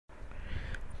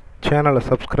சேனலை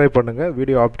சப்ஸ்கிரைப் பண்ணுங்கள்.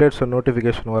 Video updates and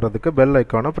notification வரதுக்கு பெல்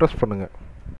ஐக்கானை ப்ரெஸ் பண்ணுங்கள்.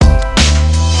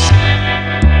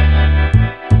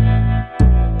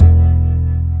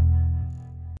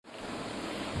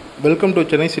 Welcome to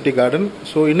Chennai city garden.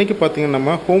 So இன்றைக்கி பார்த்திங்கன்னா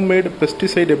நம்ம ஹோம்மேட்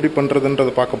பெஸ்டிசைட் எப்படி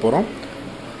பண்ணுறதுன்றதை பார்க்க போகிறோம்.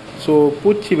 ஸோ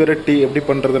பூச்சி விரட்டி எப்படி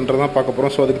பண்ணுறதுன்றதான் பார்க்க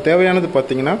போகிறோம். ஸோ அதுக்கு தேவையானது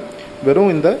பார்த்திங்கன்னா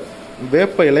வெறும் இந்த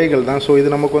வேப்ப இலைகள் தான். ஸோ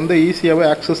இது நமக்கு வந்து ஈஸியாகவே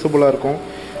ஆக்சஸபிளாக இருக்கும்.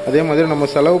 அதே மாதிரி நம்ம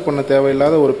செலவு பண்ண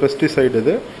தேவையில்லாத ஒரு பெஸ்டிசைடு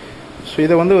இது. ஸோ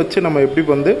இதை வந்து வச்சு நம்ம எப்படி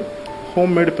வந்து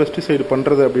ஹோம்மேடு பெஸ்டிசைடு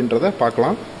பண்ணுறது அப்படின்றத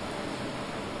பார்க்கலாம்.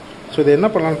 ஸோ இது என்ன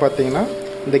பண்ணலான்னு பார்த்தீங்கன்னா,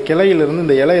 இந்த கிளையிலிருந்து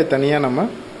இந்த இலையை தனியாக நம்ம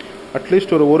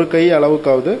அட்லீஸ்ட் ஒரு கை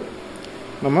அளவுக்காவது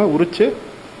நம்ம உரித்து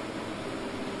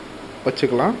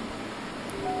வச்சுக்கலாம்.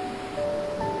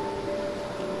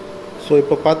 ஸோ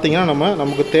இப்போ பார்த்தீங்கன்னா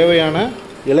நமக்கு தேவையான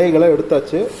இலைகளை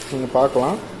எடுத்தாச்சு, நீங்கள்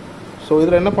பார்க்கலாம். ஸோ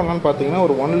இதில் என்ன பண்ணலான்னு பார்த்தீங்கன்னா,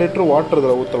 ஒரு 1 லிட்டர் வாட்டர்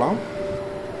இதில் ஊற்றலாம்.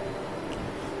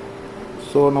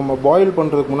 ஸோ நம்ம பாயில்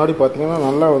பண்ணுறதுக்கு முன்னாடி பார்த்திங்கன்னா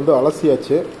நல்லா வந்து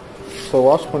அலசியாச்சு. ஸோ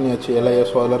வாஷ் பண்ணியாச்சு இலையை.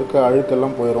 ஸோ அதில் இருக்க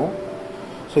அழுக்கெல்லாம் போயிடும்.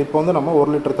 ஸோ இப்போ வந்து நம்ம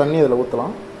 1 லிட்டர் தண்ணி அதில்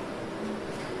ஊற்றலாம்.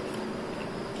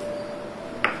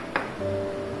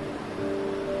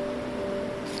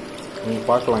 நீங்கள்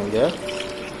பார்க்கலாம் இங்கே.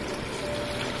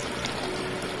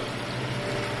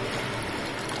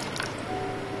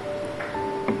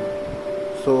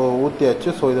 ஸோ ஊற்றியாச்சு.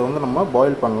 ஸோ இதை வந்து நம்ம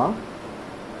பாயில் பண்ணலாம்.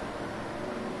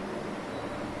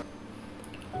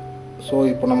 ஸோ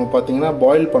இப்போ நம்ம பார்த்தீங்கன்னா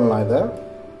பாயில் பண்ணலாம் இதை.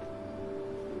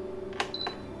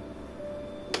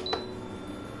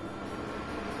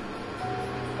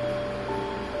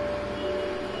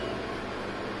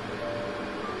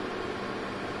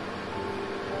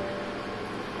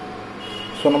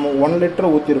 ஸோ நம்ம 1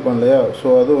 லிட்டர் ஊற்றிருக்கோம் இல்லையா. ஸோ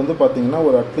அது வந்து பார்த்திங்கன்னா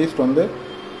ஒரு அட்லீஸ்ட் வந்து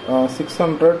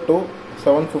 600 to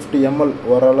 750 ml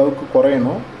ஓரளவுக்கு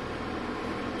குறையணும்.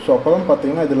 ஸோ அப்போ தான்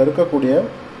பார்த்திங்கன்னா இதில் இருக்கக்கூடிய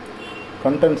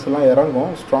கண்டென்ட்ஸ் எல்லாம் இறங்கும்.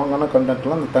 ஸ்ட்ராங்கான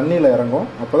கண்டென்ட்லாம் அந்த தண்ணியில் இறங்கும்.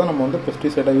 அப்போ தான் நம்ம வந்து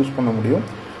பெஸ்டிசைடாக யூஸ் பண்ண முடியும்.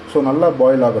 ஸோ நல்லா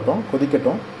பாயில் ஆகட்டும்,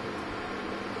 கொதிக்கட்டும்.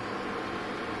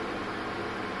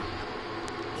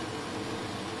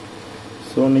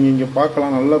 ஸோ நீங்கள் இங்கே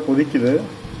பார்க்கலாம், நல்லா கொதிக்குது.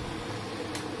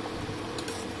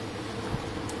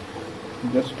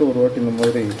 ஜஸ்ட் ஒரு வாட்டி இந்த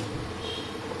மாதிரி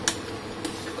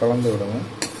கலந்து விடுங்க.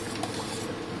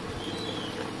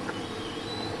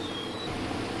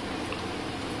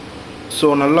 ஸோ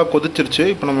நல்லா கொதிச்சிருச்சு.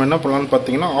 இப்போ நம்ம என்ன பண்ணலான்னு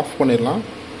பார்த்தீங்கன்னா ஆஃப் பண்ணிடலாம்.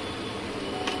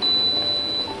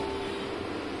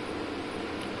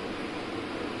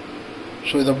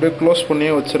 ஸோ இதை அப்படியே க்ளோஸ்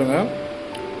பண்ணியே வச்சுருங்க.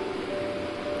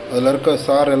 அதில் இருக்க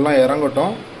சார் எல்லாம்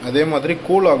இறங்கட்டும். அதே மாதிரி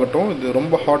கூல் ஆகட்டும். இது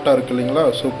ரொம்ப ஹாட்டாக இருக்குது இல்லைங்களா.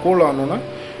 ஸோ கூல் ஆனோன்னா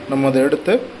நம்ம அதை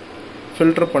எடுத்து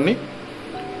ஃபில்டர் பண்ணி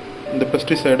இந்த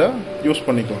பெஸ்டிசைடை யூஸ்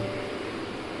பண்ணிக்கலாம்.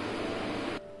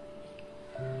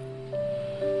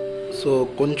 ஸோ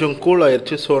கொஞ்சம் கூல்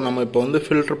ஆயிடுச்சு. ஸோ நம்ம இப்போ வந்து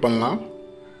ஃபில்டர் பண்ணலாம்.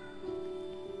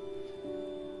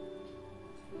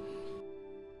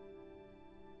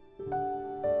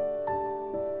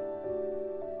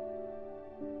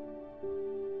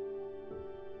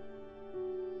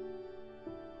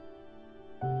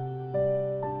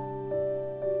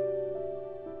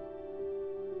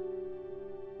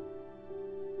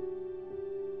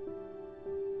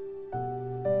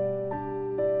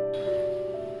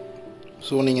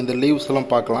 ஸோ நீங்கள் இந்த லீவ்ஸ்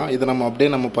எல்லாம் பார்க்கலாம். இதை நம்ம அப்படியே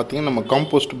நம்ம பார்த்திங்கன்னா நம்ம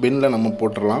காம்போஸ்ட் பின்னில் நம்ம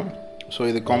போட்டுடலாம். ஸோ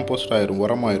இது காம்போஸ்ட் ஆயிரும்,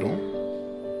 உரமாயிரும்.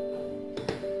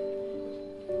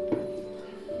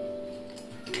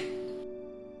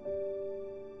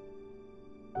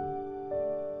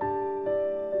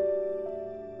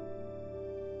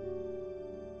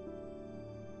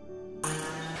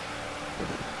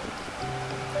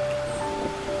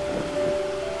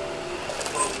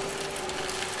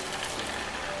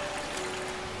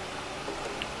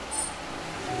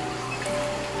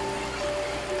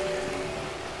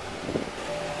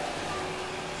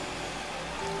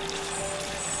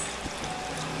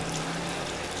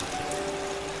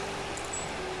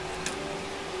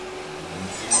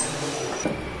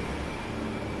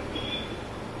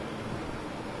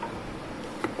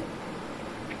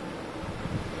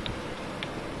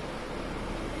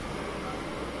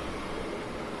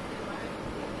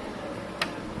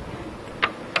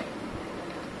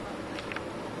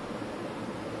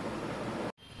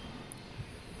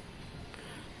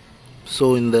 ஸோ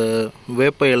இந்த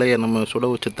வேப்ப இலையை நம்ம சுட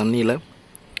வச்ச தண்ணியில்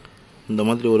இந்த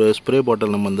மாதிரி ஒரு ஸ்ப்ரே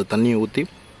பாட்டில் நம்ம அந்த தண்ணியை ஊற்றி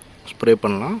ஸ்ப்ரே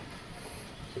பண்ணலாம்.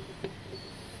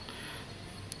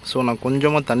 ஸோ நான்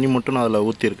கொஞ்சமாக தண்ணி மட்டும் நான் அதில்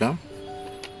ஊற்றிருக்கேன்.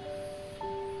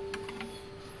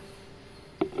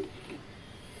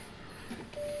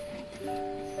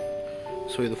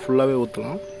 ஸோ இது ஃபுல்லாகவே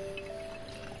ஊற்றலாம்.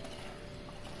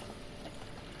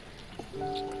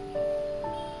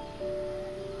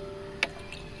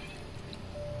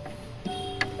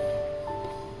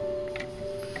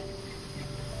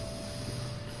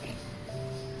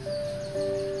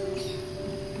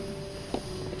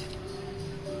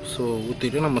 ஸோ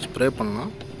ஊற்றிட்டு நம்ம ஸ்ப்ரே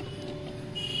பண்ணலாம்.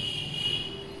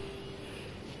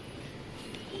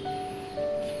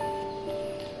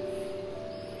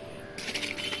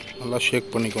 நல்லா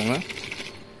ஷேக் பண்ணிக்கோங்க.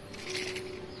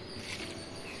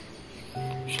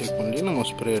 ஷேக் பண்ணி நம்ம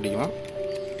ஸ்ப்ரே அடிக்கலாம்.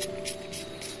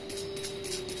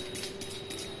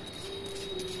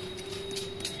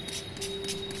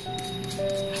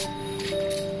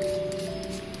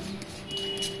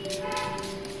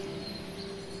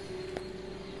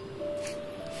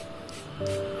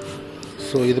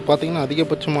 ஸோ இது பார்த்திங்கன்னா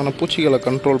அதிகபட்சமான பூச்சிகளை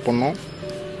கண்ட்ரோல் பண்ணோம்.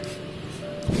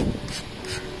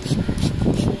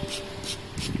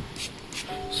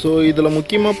 ஸோ இதில்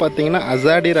முக்கியமாக பார்த்தீங்கன்னா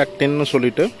அசாடிராக்டின்னு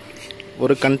சொல்லிட்டு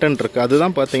ஒரு கண்டென்ட் இருக்குது.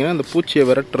 அதுதான் பார்த்தீங்கன்னா இந்த பூச்சியை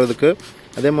விரட்டுறதுக்கு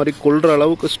அதே மாதிரி கொல்ற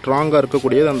அளவுக்கு ஸ்ட்ராங்காக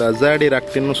இருக்கக்கூடியது அந்த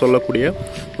அசாடிராக்டின்னு சொல்லக்கூடிய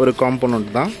ஒரு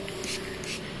காம்பனண்ட் தான்.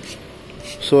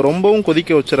 ஸோ ரொம்பவும்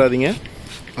கொதிக்க வச்சிடாதீங்க,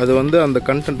 அது அந்த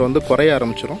கண்டென்ட் குறைய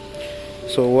ஆரம்பிச்சிடும்.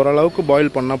 ஸோ ஓரளவுக்கு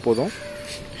பாயில் பண்ணால் போதும்,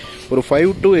 ஒரு 5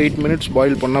 to 8 minutes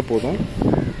பாயில் பண்ணால் போதும்.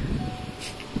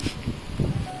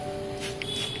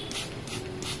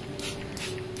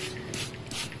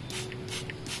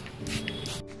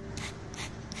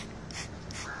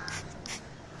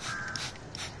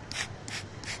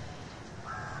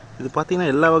 இது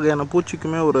பார்த்திங்கன்னா எல்லா வகையான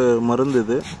பூச்சிக்குமே ஒரு மருந்து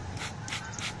இது.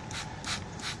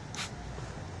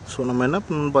 ஸோ நம்ம என்ன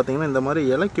பண்ணணும்னு பார்த்தீங்கன்னா இந்த மாதிரி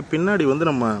இலைக்கு பின்னாடி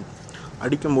நம்ம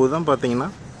அடிக்கும்போது தான் பார்த்தீங்கன்னா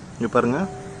இங்கே பாருங்கள்,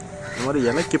 இந்த மாதிரி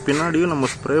இலைக்கு பின்னாடியும் நம்ம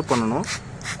ஸ்ப்ரே பண்ணணும்.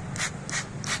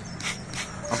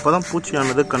 அப்போ தான்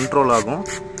பூச்சியானது கண்ட்ரோல் ஆகும்.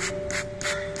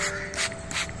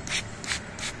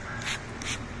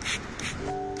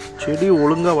 செடி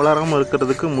ஒழுங்காக வளராமல்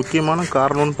இருக்கிறதுக்கு முக்கியமான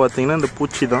காரணம்னு பார்த்தீங்கன்னா இந்த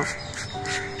பூச்சி தான்.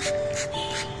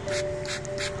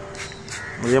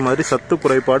 அதே மாதிரி சத்து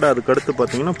குறைபாடு, அதுக்கடுத்து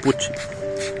பார்த்தீங்கன்னா பூச்சி.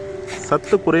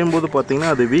 சத்து குறையும் போது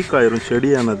பார்த்தீங்கன்னா அது வீக் ஆயிரும்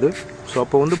செடியானது. ஸோ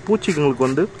அப்போ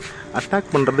பூச்சிங்களுக்கு அட்டாக்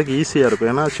பண்ணுறதுக்கு ஈஸியாக இருக்கும்,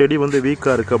 ஏன்னா செடி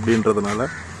வீக்காக இருக்குது அப்படின்றதுனால.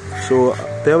 ஸோ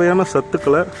தேவையான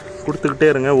சத்துக்களை கொடுத்துக்கிட்டே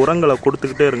இருங்க, உரங்களை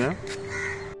கொடுத்துக்கிட்டே இருங்க.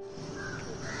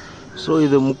 ஸோ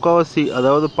இது முக்கால்வாசி,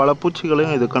 அதாவது பல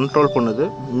பூச்சிகளையும் இது கண்ட்ரோல் பண்ணுது.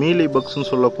 மீலி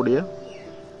பக்ஸ்ன்னு சொல்லக்கூடிய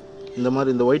இந்த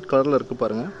மாதிரி இந்த ஒயிட் கலரில் இருக்குது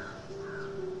பாருங்கள்.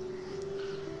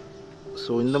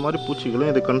 ஸோ இந்த மாதிரி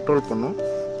பூச்சிகளையும் இது கண்ட்ரோல் பண்ணும்.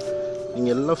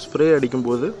 நீங்கள் எல்லாம் ஸ்ப்ரே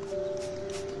அடிக்கும்போது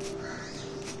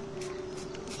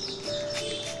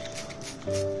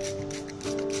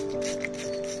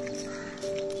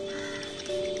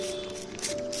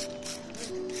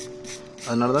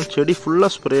அதனால தான் செடி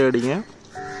ஃபுல்லாக ஸ்ப்ரே அடிங்க.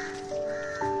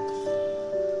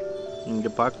 இங்கே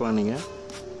பார்க்கலாம் நீங்கள்.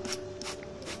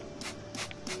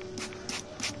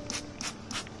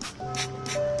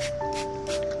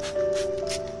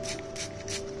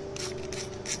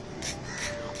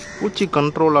 பூச்சி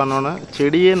கண்ட்ரோல் ஆனோன்னே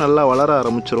செடியே நல்லா வளர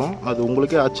ஆரம்பிச்சிரும். அது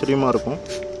உங்களுக்கே ஆச்சரியமாக இருக்கும்.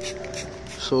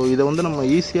 ஸோ இதை நம்ம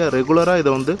ஈஸியாக ரெகுலராக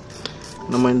இதை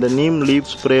நம்ம இந்த நீம்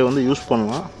லீவ் ஸ்ப்ரே யூஸ்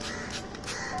பண்ணலாம்.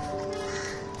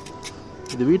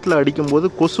 இது வீட்டில் அடிக்கும்போது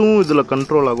கொசுவும் இதில்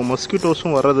கண்ட்ரோல் ஆகும்,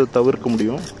 மஸ்கிட்டோஸும் வர்றது தவிர்க்க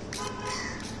முடியும்.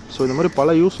 ஸோ இந்த மாதிரி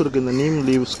பல யூஸ் இருக்குது இந்த நீம்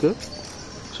லீவ்ஸ்க்கு.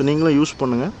 ஸோ நீங்களும் யூஸ்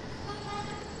பண்ணுங்கள்.